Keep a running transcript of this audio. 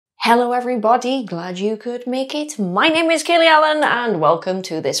Hello everybody, glad you could make it. My name is Kaylee and welcome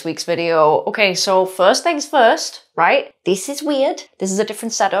to this week's video. Okay, so first things first, right? This is weird. This is a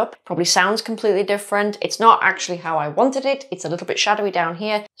different setup. Probably sounds completely different. It's not actually how I wanted it. It's a little bit shadowy down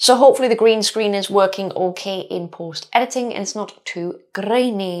here. So hopefully the green screen is working okay in post-editing and it's not too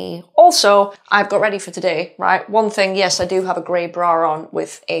grainy. Also, I've got ready for today, right? One thing, yes, I do have a grey bra on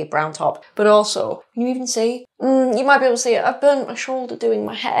with a brown top, but also, can you even see? You might be able to see it. I've burnt my shoulder doing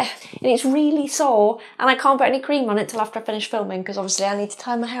my hair and it's really sore and I can't put any cream on it till after I finish filming because obviously I need to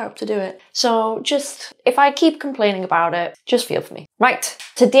tie my hair up to do it. So just, if I keep complaining about it, just feel for me. Right,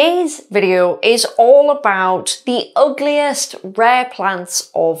 today's video is all about the ugliest rare plants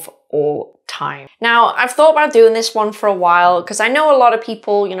of all time. Now, I've thought about doing this one for a while because I know a lot of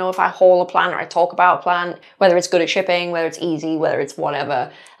people, you know, if I haul a plant or I talk about a plant, whether it's good at shipping, whether it's easy, whether it's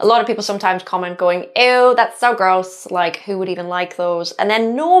whatever, a lot of people sometimes comment going, ew, that's so gross, like who would even like those? And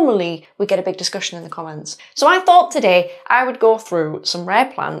then normally we get a big discussion in the comments. So I thought today I would go through some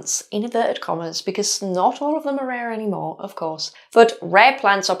rare plants in inverted commas because not all of them are rare anymore, of course, but rare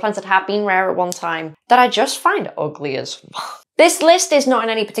plants or plants that have been rare at one time that I just find ugly as fuck. This list is not in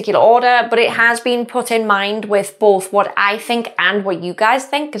any particular order, but it has been put in mind with both what I think and what you guys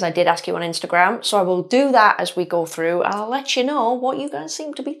think, because I did ask you on Instagram. So I will do that as we go through, and I'll let you know what you guys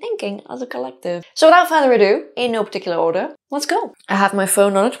seem to be thinking as a collective. So without further ado, in no particular order, let's go. I have my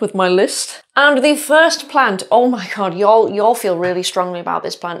phone on it with my list. And the first plant, oh my god, y'all feel really strongly about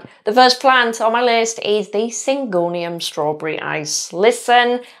this plant. The first plant on my list is the Syngonium strawberry ice.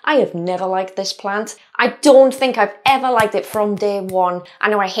 Listen, I have never liked this plant. I don't think I've ever liked it from day one. I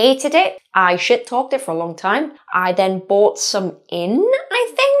know I hated it. I shit-talked it for a long time. I then bought some in,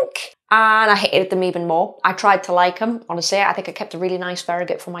 I think. And I hated them even more. I tried to like them, honestly. I think I kept a really nice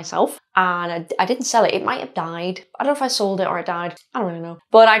variegate for myself. And I didn't sell it. It might have died. I don't know if I sold it or it died. I don't really know.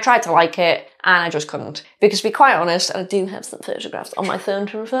 But I tried to like it and I just couldn't. Because to be quite honest, I do have some photographs on my phone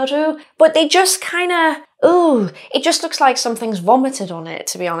to refer to, but they just kind of, ooh, it just looks like something's vomited on it,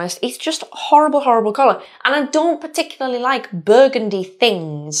 to be honest. It's just horrible, horrible colour. And I don't particularly like burgundy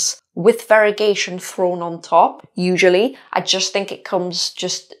things with variegation thrown on top, usually. I just think it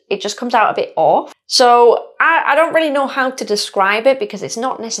just comes out a bit off. So I don't really know how to describe it because it's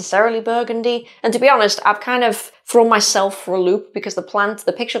not necessarily burgundy. And to be honest, I've kind of thrown myself for a loop because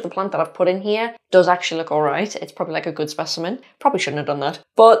the picture of the plant that I've put in here does actually look all right. It's probably like a good specimen. Probably shouldn't have done that.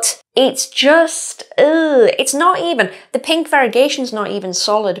 But it's just, it's not even, the pink variegation's not even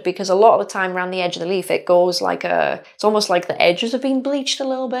solid because a lot of the time around the edge of the leaf, it goes like it's almost like the edges have been bleached a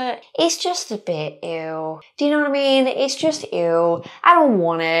little bit. It's just a bit ew. Do you know what I mean? It's just ew. I don't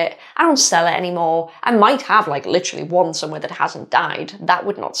want it. I don't sell it anymore. I might have like literally one somewhere that hasn't died. That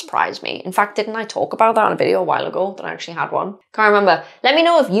would not surprise me. In fact, didn't I talk about that in a video a while ago that I actually had one? Can't remember. Let me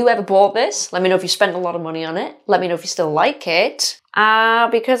know if you ever bought this. Let me know if you spent a lot of money on it. Let me know if you still like it.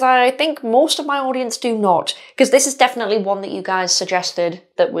 Because I think most of my audience do not. Because this is definitely one that you guys suggested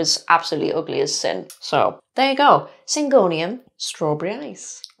that was absolutely ugly as sin. So, there you go. Syngonium strawberry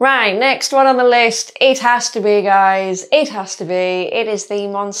ice. Right, next one on the list. It has to be, guys. It has to be. It is the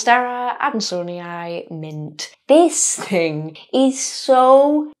Monstera Adansonii mint. This thing is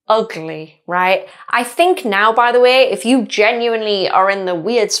so ugly, right? I think now, by the way, if you genuinely are in the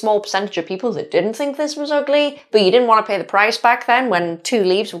weird small percentage of people that didn't think this was ugly, but you didn't want to pay the price back then when 2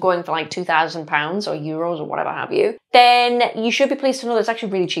 leaves were going for like £2,000 or euros or whatever have you, then you should be pleased to know that it's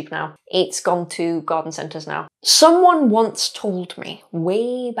actually really cheap now. It's gone to garden centres now. Someone once told me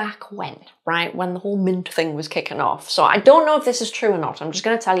way back when, right, when the whole mint thing was kicking off. So I don't know if this is true or not. I'm just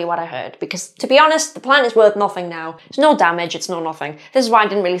going to tell you what I heard because, to be honest, the plant is worth nothing now. There's no damage, it's no nothing. This is why I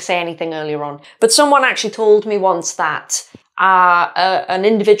didn't really say anything earlier on. But someone actually told me once that an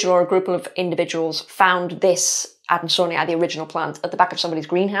individual or a group of individuals found this Adansonii, the original plant, at the back of somebody's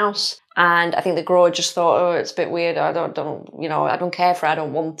greenhouse. And I think the grower just thought, oh, it's a bit weird. I don't care for it. I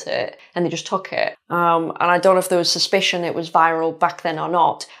don't want it. And they just took it. And I don't know if there was suspicion it was viral back then or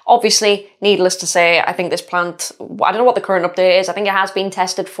not. Obviously, needless to say, I think this plant, I don't know what the current update is. I think it has been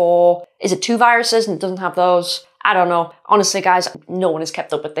tested for, is it 2 viruses and it doesn't have those? I don't know. Honestly, guys, no one has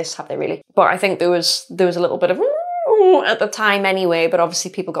kept up with this, have they really? But I think there was a little bit of at the time anyway, but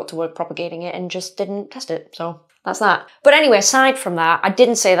obviously people got to work propagating it and just didn't test it. So that's that. But anyway, aside from that, I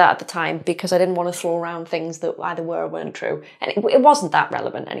didn't say that at the time because I didn't want to throw around things that either were or weren't true. And it wasn't that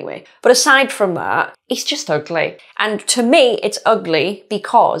relevant anyway. But aside from that, it's just ugly. And to me, it's ugly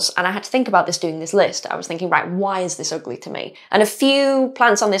because, and I had to think about this doing this list, I was thinking, right, why is this ugly to me? And a few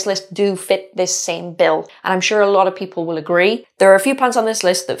plants on this list do fit this same bill. And I'm sure a lot of people will agree. There are a few plants on this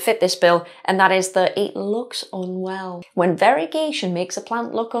list that fit this bill, and that is that it looks unwell. When variegation makes a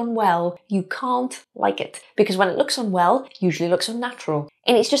plant look unwell, you can't like it. Because when it looks unwell, it usually looks unnatural.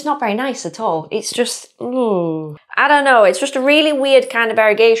 And it's just not very nice at all. It's just, ooh. I don't know, it's just a really weird kind of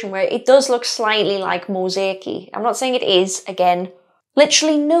variegation where it does look slightly like mosaic-y. I'm not saying it is, again.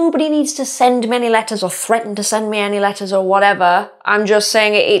 Literally nobody needs to send me any letters or threaten to send me any letters or whatever. I'm just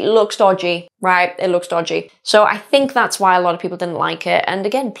saying it looks dodgy, right? It looks dodgy. So I think that's why a lot of people didn't like it. And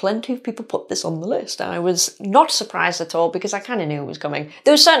again, plenty of people put this on the list. I was not surprised at all because I kind of knew it was coming.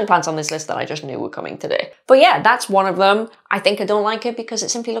 There were certain plants on this list that I just knew were coming today. But yeah, that's one of them. I think I don't like it because it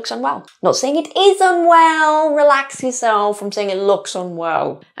simply looks unwell. Not saying it is unwell. Relax yourself. I'm saying it looks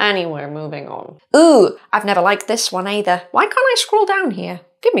unwell. Anyway, moving on. Ooh, I've never liked this one either. Why can't I scroll down here?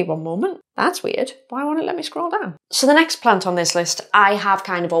 Give me one moment. That's weird. Why won't it let me scroll down? So the next plant on this list, I have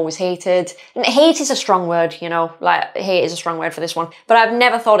kind of always hated. And hate is a strong word, you know, like hate is a strong word for this one, but I've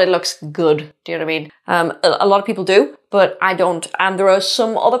never thought it looks good. Do you know what I mean? A lot of people do, but I don't. And there are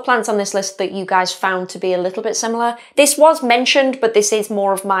some other plants on this list that you guys found to be a little bit similar. This was mentioned, but this is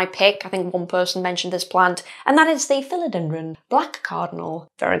more of my pick. I think one person mentioned this plant, and that is the Philodendron, black cardinal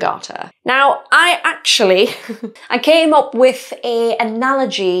variegata. Now, I actually, I came up with an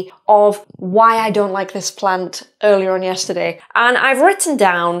analogy of why I don't like this plant earlier on yesterday. And I've written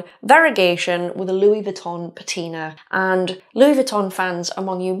down variegation with a Louis Vuitton patina. And Louis Vuitton fans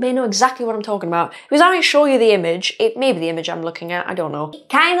among you may know exactly what I'm talking about. Because I show you the image, it may be the image I'm looking at, I don't know. It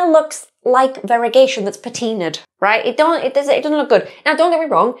kind of looks like variegation that's patinaed, right? It doesn't look good. Now, don't get me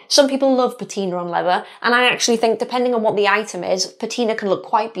wrong, some people love patina on leather, and I actually think depending on what the item is, patina can look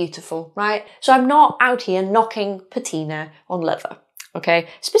quite beautiful, right? So I'm not out here knocking patina on leather. Okay,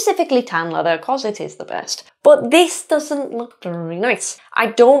 specifically tan leather, cause it is the best. But this doesn't look very nice. I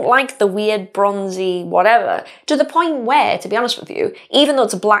don't like the weird bronzy whatever, to the point where, to be honest with you, even though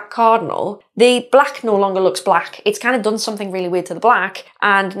it's a black cardinal, the black no longer looks black. It's kind of done something really weird to the black,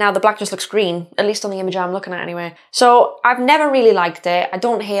 and now the black just looks green, at least on the image I'm looking at anyway. So I've never really liked it. I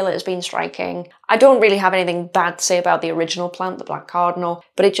don't hail it as being striking. I don't really have anything bad to say about the original plant, the black cardinal,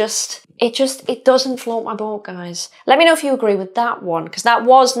 but it doesn't float my boat, guys. Let me know if you agree with that one, because that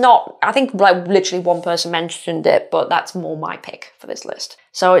was not, I think like literally one person mentioned it, but that's more my pick for this list.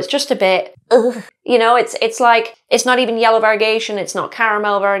 So it's just a bit, ugh. You know, it's like, it's not even yellow variegation, it's not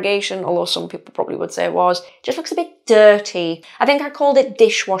caramel variegation, although some people probably would say it was. It just looks a bit dirty. I think I called it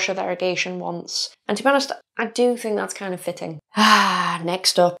dishwasher variegation once. And to be honest, I do think that's kind of fitting.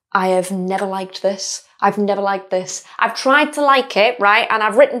 Next up, I have never liked this. I've never liked this. I've tried to like it, right? And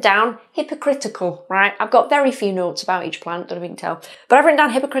I've written down hypocritical, right? I've got very few notes about each plant, don't know if you can tell. But I've written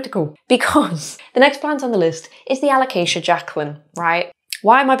down hypocritical because the next plant on the list is the Alocasia Jacklyn, right?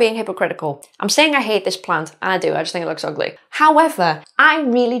 Why am I being hypocritical? I'm saying I hate this plant, and I do, I just think it looks ugly. However, I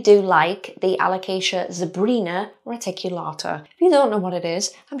really do like the Alocasia Zebrina Reticulata. If you don't know what it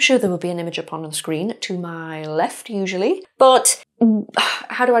is, I'm sure there will be an image up on the screen to my left, usually. But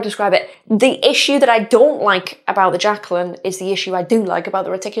how do I describe it? The issue that I don't like about the Jacklyn is the issue I do like about the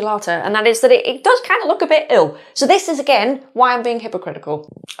Reticulata, and that is that it does kind of look a bit ill. So this is, again, why I'm being hypocritical.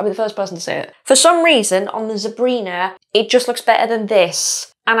 I'll be the first person to say it. For some reason, on the Zebrina, it just looks better than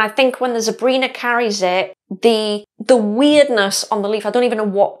this. And I think when the Zebrina carries it, the weirdness on the leaf, I don't even know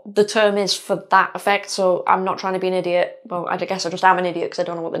what the term is for that effect, so I'm not trying to be an idiot. Well, I guess I just am an idiot because I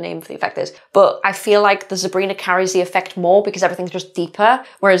don't know what the name for the effect is. But I feel like the Zebrina carries the effect more because everything's just deeper,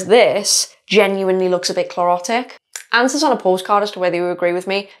 whereas this genuinely looks a bit chlorotic. Answers on a postcard as to whether you agree with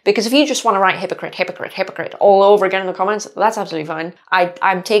me, because if you just want to write hypocrite, hypocrite, hypocrite all over again in the comments, that's absolutely fine.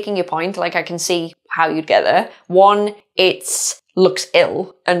 I'm taking your point, like I can see how you'd get there. One, it's looks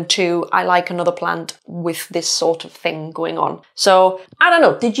ill, and two, I like another plant with this sort of thing going on. So, I don't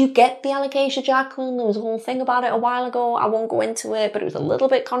know, did you get the Alocasia Jacklyn? There was a whole thing about it a while ago. I won't go into it, but it was a little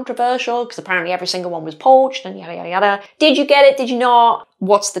bit controversial because apparently every single one was poached and yada yada yada. Did you get it? Did you not?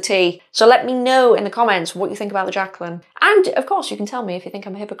 What's the tea? So let me know in the comments what you think about the Jacklyn. And of course you can tell me if you think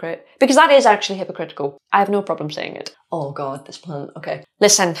I'm a hypocrite, because that is actually hypocritical. I have no problem saying it. Oh god, this plant, okay.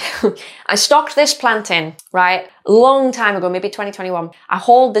 Listen, I stocked this plant in, right, a long time ago, maybe 2021. I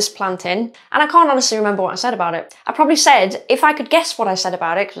hauled this plant in, and I can't honestly remember what I said about it. I probably said, if I could guess what I said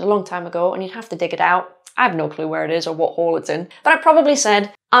about it, because it was a long time ago, and you'd have to dig it out, I have no clue where it is or what hole it's in. But I probably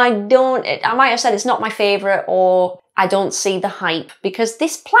said, I might have said it's not my favourite, or I don't see the hype, because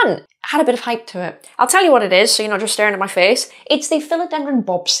this plant had a bit of hype to it. I'll tell you what it is, so you're not just staring at my face. It's the Philodendron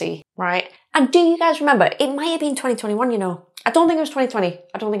bobsea, right? And do you guys remember? It might have been 2021, you know. I don't think it was 2020.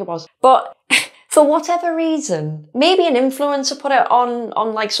 I don't think it was. But for whatever reason, maybe an influencer put it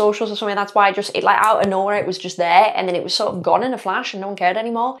on like socials or something. That's why it like out of nowhere, it was just there, and then it was sort of gone in a flash and no one cared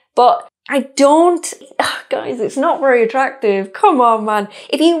anymore. But I don't, guys, it's not very attractive. Come on, man.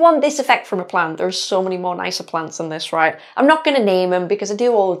 If you want this effect from a plant, there's so many more nicer plants than this, right? I'm not going to name them because I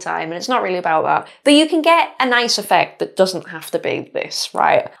do all the time and it's not really about that. But you can get a nice effect that doesn't have to be this,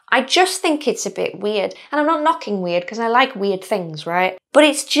 right? I just think it's a bit weird. And I'm not knocking weird because I like weird things, right? But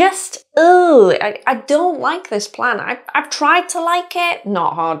it's just, I don't like this plant. I've tried to like it.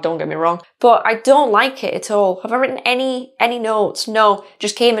 Not hard, don't get me wrong. But I don't like it at all. Have I written any notes? No,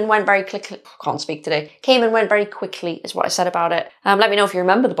 just came and went very quickly. Can't speak today. Came and went very quickly is what I said about it. Let me know if you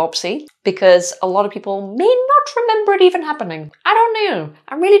remember the bobsea, because a lot of people may not remember it even happening. I don't know.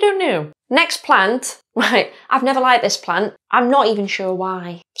 I really don't know. Next plant, right, I've never liked this plant. I'm not even sure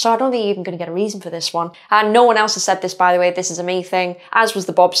why. So I don't think you're even going to get a reason for this one. And no one else has said this, by the way. This is a me thing, as was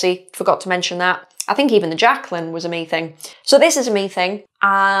the bobsea. Forgot to mention that. I think even the Jacklyn was a me thing. So this is a me thing,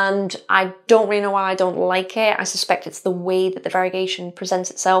 and I don't really know why I don't like it. I suspect it's the way that the variegation presents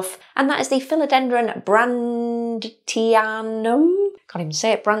itself. And that is the Philodendron Brandtianum. Can't even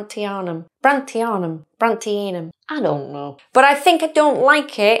say it. Brandtianum. I don't know. But I think I don't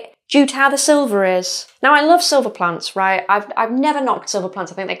like it due to how the silver is. Now, I love silver plants, right? I've never knocked silver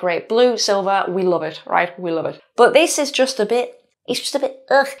plants. I think they're great. Blue, silver, we love it, right? We love it. But this is just a bit, it's just a bit,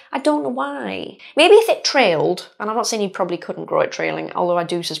 I don't know why. Maybe if it trailed, and I'm not saying you probably couldn't grow it trailing, although I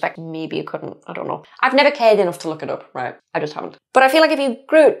do suspect maybe you couldn't, I don't know. I've never cared enough to look it up, right? I just haven't. But I feel like if you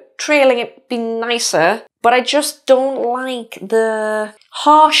grew it trailing, it'd be nicer. But I just don't like the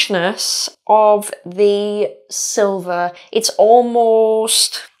harshness of the silver. It's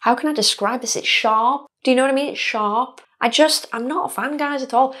almost, how can I describe this? It's sharp. Do you know what I mean? It's sharp. I'm not a fan, guys,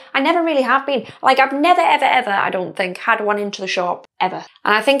 at all. I never really have been. Like, I've never, ever, I don't think, had one into the shop, ever.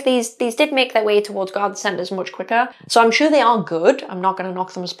 And I think these did make their way towards garden centres much quicker. So I'm sure they are good. I'm not going to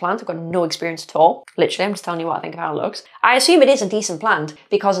knock them as a plant. I've got no experience at all. Literally, I'm just telling you what I think of how it looks. I assume it is a decent plant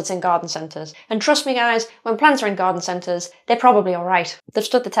because it's in garden centres. And trust me, guys, when plants are in garden centres, they're probably all right. They've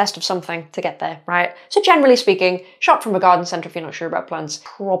stood the test of something to get there, right? So generally speaking, shop from a garden centre if you're not sure about plants,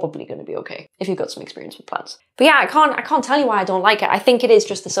 probably going to be okay if you've got some experience with plants. But yeah, I can't tell you why I don't like it. I think it is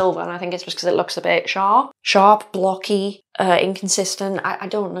just the silver, and I think it's just because it looks a bit sharp, blocky, inconsistent. I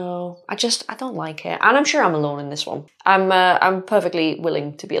don't know. I don't like it. And I'm sure I'm alone in this one. I'm perfectly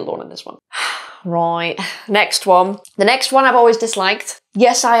willing to be alone in this one. Right, next one. The next one I've always disliked.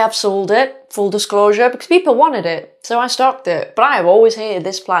 Yes, I have sold it, full disclosure, because people wanted it, so I stocked it. But I have always hated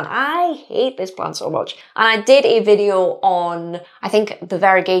this plant. I hate this plant so much. And I did a video on, I think the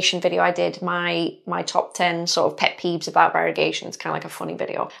variegation video I did, my top 10 sort of pet peeves about variegation. It's kind of like a funny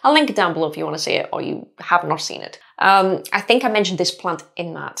video. I'll link it down below if you want to see it or you have not seen it. I think I mentioned this plant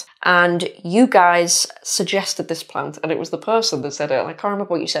in that, and you guys suggested this plant, and it was the person that said it, and I can't remember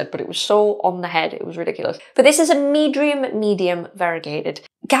what you said, but it was so on the head, it was ridiculous. But this is a medium variegated.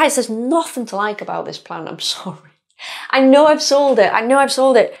 Guys, there's nothing to like about this plant, I'm sorry. I know I've sold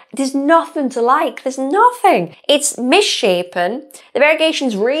it. There's nothing to like. There's nothing. It's misshapen. The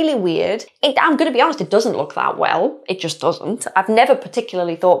variegation's really weird. I'm going to be honest, it doesn't look that well. It just doesn't. I've never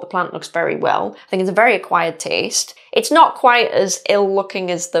particularly thought the plant looks very well. I think it's a very acquired taste. It's not quite as ill looking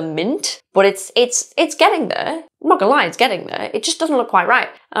as the mint, but it's getting there. I'm not gonna lie, it's getting there. It just doesn't look quite right.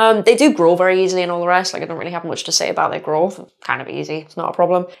 They do grow very easily and all the rest. Like, I don't really have much to say about their growth. It's kind of easy. It's not a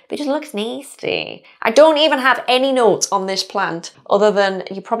problem. But it just looks nasty. I don't even have any notes on this plant other than,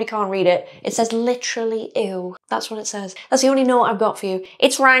 you probably can't read it. It says literally ew. That's what it says. That's the only note I've got for you.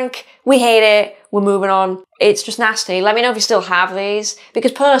 It's rank. We hate it. We're moving on. It's just nasty. Let me know if you still have these.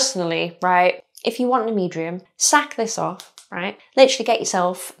 Because personally, right, if you want a medium, sack this off, right? Literally get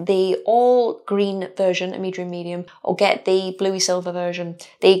yourself the all green version, a medium, or get the bluey silver version.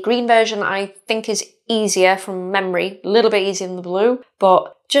 The green version I think is easier from memory, a little bit easier than the blue,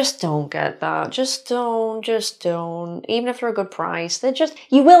 but just don't get that. Just don't. Even if they're a good price,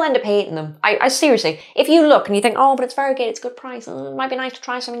 you will end up hating them. I seriously, if you look and you think, oh, but it's variegated, it's a good price, it might be nice to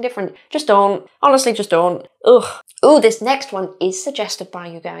try something different, just don't. Honestly, just don't. Ugh. Oh, this next one is suggested by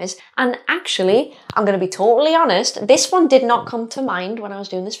you guys. And actually, I'm going to be totally honest, this one did not come to mind when I was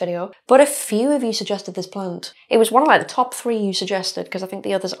doing this video, but a few of you suggested this plant. It was one of like the top 3 you suggested, because I think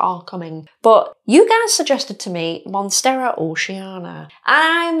the others are coming. But you guys suggested to me Monstera oceana.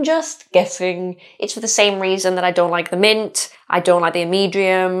 And I'm just guessing. It's for the same reason that I don't like the mint, I don't like the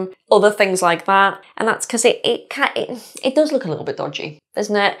Amedrium, other things like that. And that's because it does look a little bit dodgy,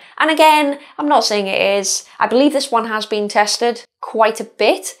 doesn't it? And again, I'm not saying it is. I believe this one has been tested quite a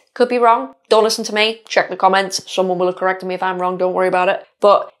bit. Could be wrong. Don't listen to me. Check the comments. Someone will have corrected me if I'm wrong. Don't worry about it.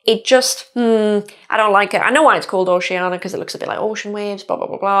 But it just, I don't like it. I know why it's called Oceana, because it looks a bit like ocean waves, blah, blah,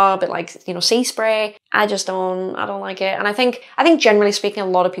 blah, blah, a bit like, you know, sea spray. I don't like it. And I think generally speaking, a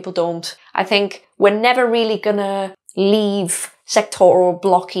lot of people don't. I think we're never really gonna leave sectoral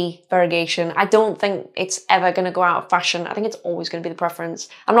blocky variegation. I don't think it's ever going to go out of fashion. I think it's always going to be the preference.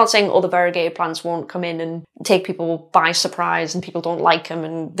 I'm not saying other variegated plants won't come in and take people by surprise and people don't like them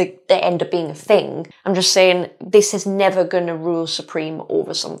and they end up being a thing. I'm just saying this is never going to rule supreme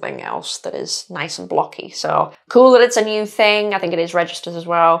over something else that is nice and blocky. So cool that it's a new thing. I think it is registered as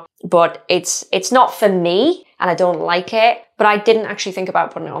well, but it's not for me and I don't like it, but I didn't actually think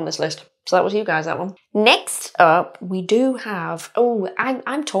about putting it on this list. So that was you guys, that one. Next up, we do have,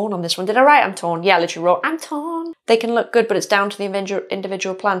 I'm torn on this one. Did I write I'm torn? Yeah, I literally wrote I'm torn. They can look good, but it's down to the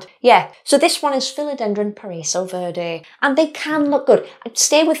individual plant. Yeah, so this one is Philodendron Paraiso Verde, and they can look good.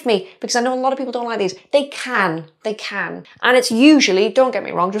 Stay with me, because I know a lot of people don't like these. They can. And it's usually, don't get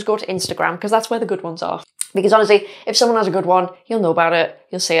me wrong, just go to Instagram, because that's where the good ones are. Because honestly, if someone has a good one, you'll know about it,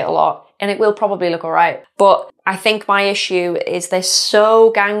 you'll see it a lot, and it will probably look all right. But I think my issue is they're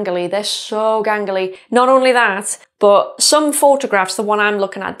so gangly. Not only that, but some photographs, the one I'm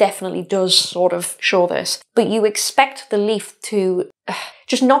looking at definitely does sort of show this. But you expect the leaf to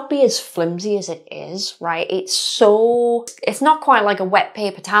just not be as flimsy as it is, right? It's not quite like a wet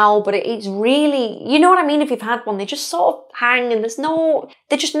paper towel, but it's really, you know what I mean? If you've had one, they just sort of hang and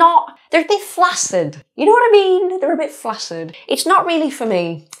they're a bit flaccid. You know what I mean? They're a bit flaccid. It's not really for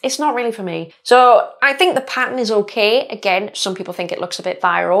me. So I think the pattern is okay. Again, some people think it looks a bit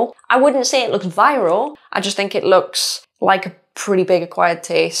viral. I wouldn't say it looks viral. I just think it looks like a pretty big acquired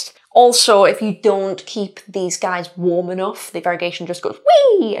taste. Also, if you don't keep these guys warm enough, the variegation just goes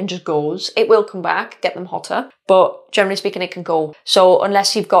whee and just goes. It will come back, get them hotter, but generally speaking, it can go. So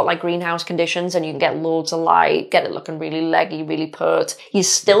unless you've got like greenhouse conditions and you can get loads of light, get it looking really leggy, really pert, you're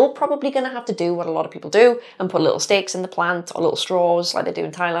still probably going to have to do what a lot of people do and put little stakes in the plant or little straws like they do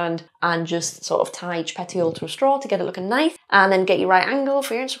in Thailand and just sort of tie each petiole to a straw to get it looking nice and then get your right angle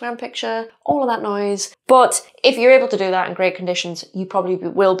for your Instagram picture, all of that noise. But if you're able to do that in great conditions, you probably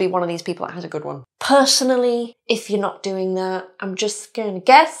will be one of these people that has a good one. Personally, if you're not doing that, I'm just going to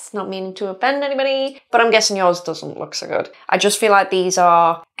guess, not meaning to offend anybody, but I'm guessing yours doesn't look so good. I just feel like these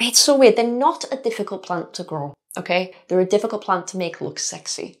are, it's so weird, they're not a difficult plant to grow. Okay, they're a difficult plant to make look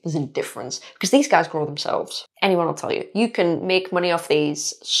sexy. There's a difference because these guys grow themselves. Anyone will tell you. You can make money off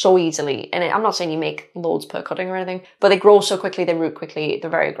these so easily. And I'm not saying you make loads per cutting or anything, but they grow so quickly, they root quickly, they're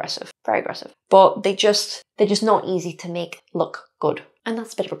very aggressive. But they're just not easy to make look good. And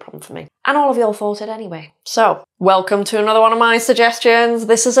that's a bit of a problem for me. And all of y'all thought it anyway. So, welcome to another one of my suggestions.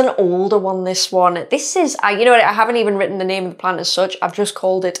 This is an older one, this one. This is, you know what, I haven't even written the name of the plant as such. I've just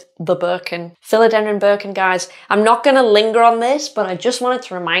called it the Birkin. Philodendron Birkin, guys. I'm not going to linger on this, but I just wanted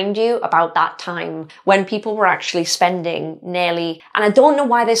to remind you about that time when people were actually spending nearly, and I don't know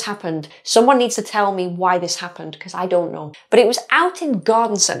why this happened. Someone needs to tell me why this happened, because I don't know. But it was out in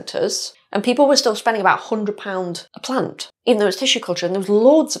garden centres, and people were still spending about £100 a plant, even though it's tissue culture, and there was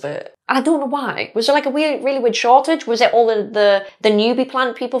loads of it. And I don't know why. Was there like a really weird shortage? Was it all the newbie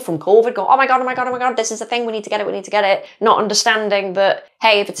plant people from COVID going, oh my god, this is a thing, we need to get it, not understanding that,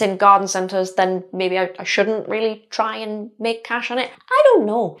 hey, if it's in garden centres, then maybe I shouldn't really try and make cash on it. I don't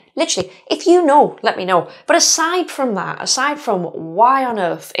know. Literally, if you know, let me know. But aside from why on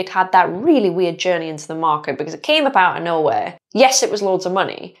earth it had that really weird journey into the market, because it came up out of nowhere. Yes, it was loads of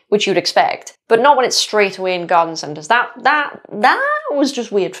money, which you'd expect, but not when it's straight away in garden centres. That was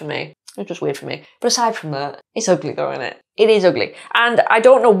just weird for me. It was just weird for me. But aside from that, it's ugly though, isn't it? It is ugly. And I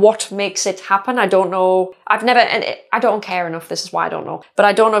don't know what makes it happen. I don't know. I don't care enough. This is why I don't know. But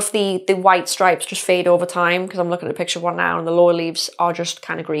I don't know if the white stripes just fade over time, because I'm looking at a picture of one now and the lower leaves are just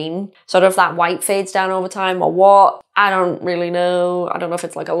kind of green. So I don't know if that white fades down over time or what. I don't really know. I don't know if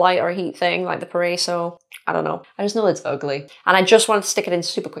it's like a light or a heat thing, like the Paraiso. I don't know. I just know it's ugly. And I just wanted to stick it in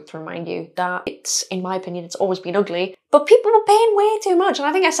super quick to remind you that it's, in my opinion, it's always been ugly. But people were paying way too much. And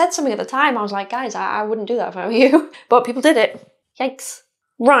I think I said something at the time. I was like, guys, I wouldn't do that if I were you. But people did it. Yikes.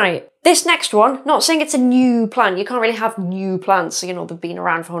 Right. This next one, not saying it's a new plant. You can't really have new plants, you know, they've been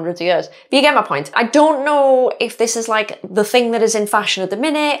around for hundreds of years. But you get my point. I don't know if this is like the thing that is in fashion at the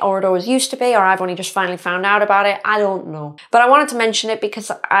minute, or it always used to be, or I've only just finally found out about it. I don't know. But I wanted to mention it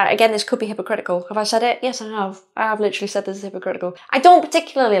because, again, this could be hypocritical. Have I said it? Yes, I have. I have literally said this is hypocritical. I don't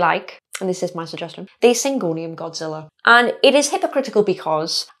particularly like, and this is my suggestion, the Syngonium Godzilla. And it is hypocritical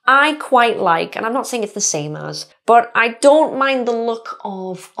because I quite like, and I'm not saying it's the same as, but I don't mind the look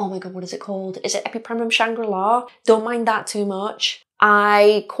of, oh my god, what is it called? Is it Epipremnum Shangri-La? Don't mind that too much.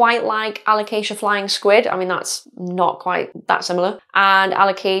 I quite like Alocasia Flying Squid. I mean, that's not quite that similar. And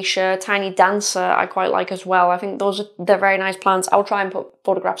Alocasia Tiny Dancer, I quite like as well. I think they're very nice plants. I'll try and put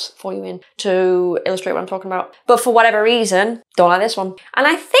photographs for you in to illustrate what I'm talking about. But for whatever reason, don't like this one. And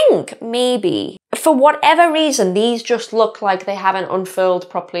I think maybe, for whatever reason, these just look like they haven't unfurled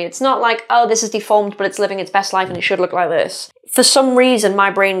properly. It's not like, oh, this is deformed, but it's living its best life and it should look like this. For some reason, my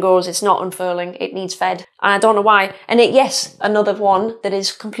brain goes, it's not unfurling, it needs fed. And I don't know why. And yes, another one that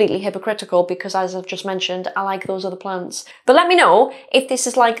is completely hypocritical because, as I've just mentioned, I like those other plants. But let me know if this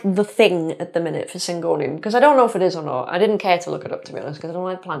is like the thing at the minute for Syngonium, because I don't know if it is or not. I didn't care to look it up, to be honest, because I don't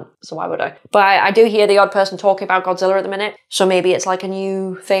like the plant, so why would I? But I do hear the odd person talking about Godzilla at the minute, so maybe it's like a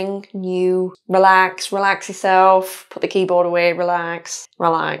new thing, new, relax yourself, put the keyboard away, relax.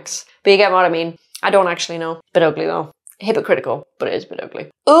 But you get what I mean. I don't actually know. Bit ugly though. Hypocritical, but it is a bit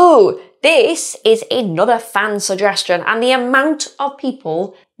ugly. Ooh, this is another fan suggestion, and the amount of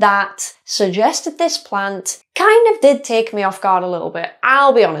people that suggested this plant kind of did take me off guard a little bit,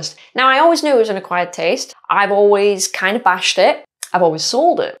 I'll be honest. Now, I always knew it was an acquired taste. I've always kind of bashed it. I've always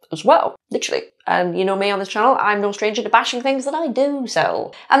sold it as well, literally. And you know me on this channel, I'm no stranger to bashing things that I do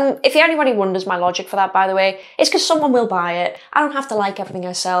sell. And if anybody wonders my logic for that, by the way, it's because someone will buy it. I don't have to like everything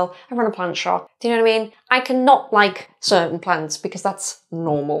I sell. I run a plant shop. Do you know what I mean? I cannot like certain plants because that's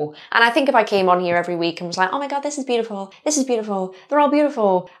normal. And I think if I came on here every week and was like, oh my god, this is beautiful, they're all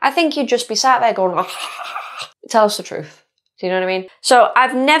beautiful, I think you'd just be sat there going, oh, tell us the truth. Do you know what I mean? So I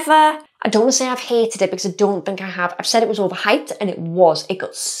don't want to say I've hated it because I don't think I have. I've said it was overhyped, and it was. It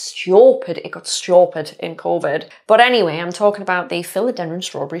got stupid. It got stupid in COVID. But anyway, I'm talking about the Philodendron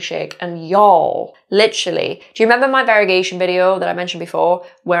Strawberry Shake, and y'all, literally, do you remember my variegation video that I mentioned before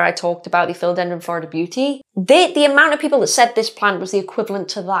where I talked about the Philodendron Florida Beauty? The amount of people that said this plant was the equivalent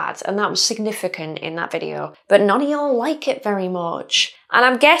to that, and that was significant in that video. But none of y'all like it very much. And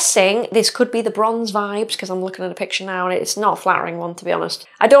I'm guessing this could be the bronze vibes because I'm looking at a picture now and it's not a flattering one, to be honest.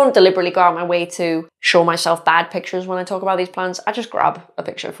 I don't deliberately go out my way to show myself bad pictures when I talk about these plants. I just grab a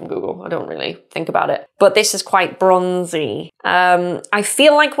picture from Google. I don't really think about it. But this is quite bronzy. I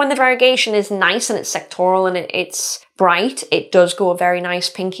feel like when the variegation is nice and it's sectoral and it's bright, it does go a very nice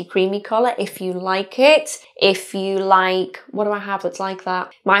pinky creamy colour if you like it. If you like, what do I have that's like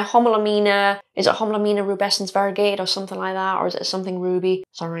that? My Homolamina, is it Homolamina rubescence variegate or something like that? Or is it something ruby?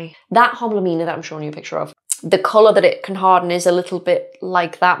 Sorry. That Homolamina that I'm showing you a picture of, the colour that it can harden is a little bit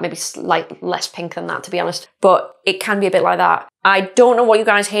like that, maybe like less pink than that, to be honest, but it can be a bit like that. I don't know what you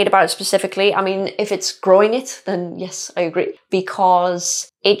guys hate about it specifically. I mean, if it's growing it, then yes, I agree,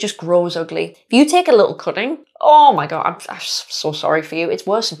 because it just grows ugly. If you take a little cutting, oh my god, I'm so sorry for you. It's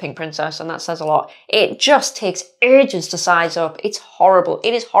worse than Pink Princess, and that says a lot. It just takes ages to size up. It's horrible.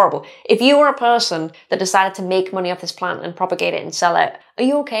 It is horrible. If you were a person that decided to make money off this plant and propagate it and sell it, are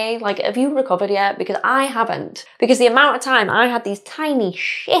you okay? Like, have you recovered yet? Because I haven't. Because the amount of time I had these tiny,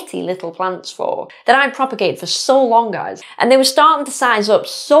 shitty little plants for, that I propagated for so long, guys, and they were starting to size up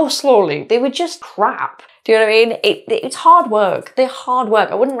so slowly, they were just crap. Do you know what I mean? It's hard work. They're hard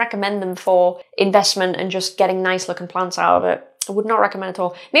work. I wouldn't recommend them for investment and just getting nice looking plants out of it. I would not recommend it at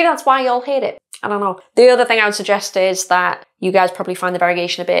all. Maybe that's why y'all hate it. I don't know. The other thing I would suggest is that you guys probably find the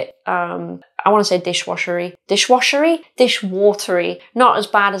variegation a bit, I want to say dishwashery. Dishwatery. Not as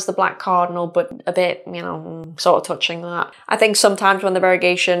bad as the Black Cardinal, but a bit, you know, sort of touching that. I think sometimes when the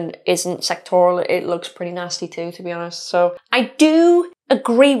variegation isn't sectoral, it looks pretty nasty too, to be honest. So I do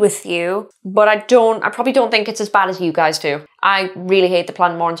agree with you, but I probably don't think it's as bad as you guys do. I really hate the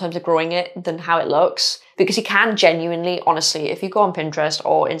plant more in terms of growing it than how it looks, because you can genuinely, honestly, if you go on Pinterest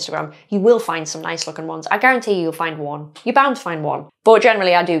or Instagram, you will find some nice looking ones. I guarantee you'll find one. You're bound to find one. But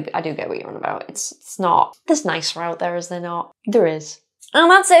generally, I do get what you're on about. It's not, there's nicer out there, is there not? There is. And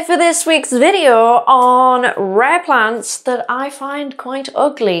that's it for this week's video on rare plants that I find quite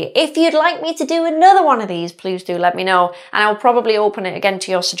ugly. If you'd like me to do another one of these, please do let me know. And I'll probably open it again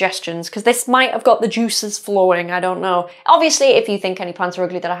to your suggestions, because this might have got the juices flowing, I don't know. Obviously, if you think any plants are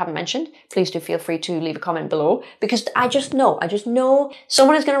ugly that I haven't mentioned, please do feel free to leave a comment below, because I just know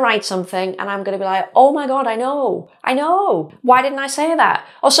someone is going to write something and I'm going to be like, oh my God, I know. Why didn't I say that?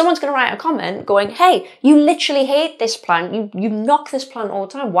 Or someone's going to write a comment going, hey, you literally hate this plant. You knock this plant all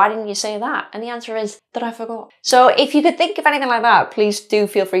the time. Why didn't you say that? And the answer is that I forgot. So if you could think of anything like that, please do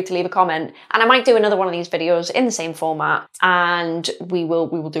feel free to leave a comment, and I might do another one of these videos in the same format, and we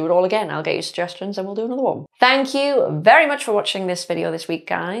will do it all again. I'll get you suggestions and we'll do another one. Thank you very much for watching this video this week,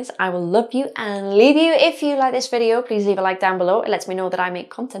 guys. I will love you and leave you. If you like this video, please leave a like down below. It lets me know that I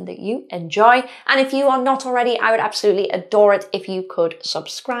make content that you enjoy. And if you are not already, I would absolutely adore it if you could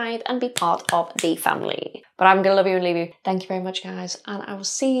subscribe and be part of the family. But I'm gonna love you and leave you. Thank you very much, guys, and I will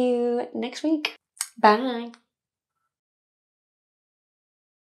see you next week. Bye.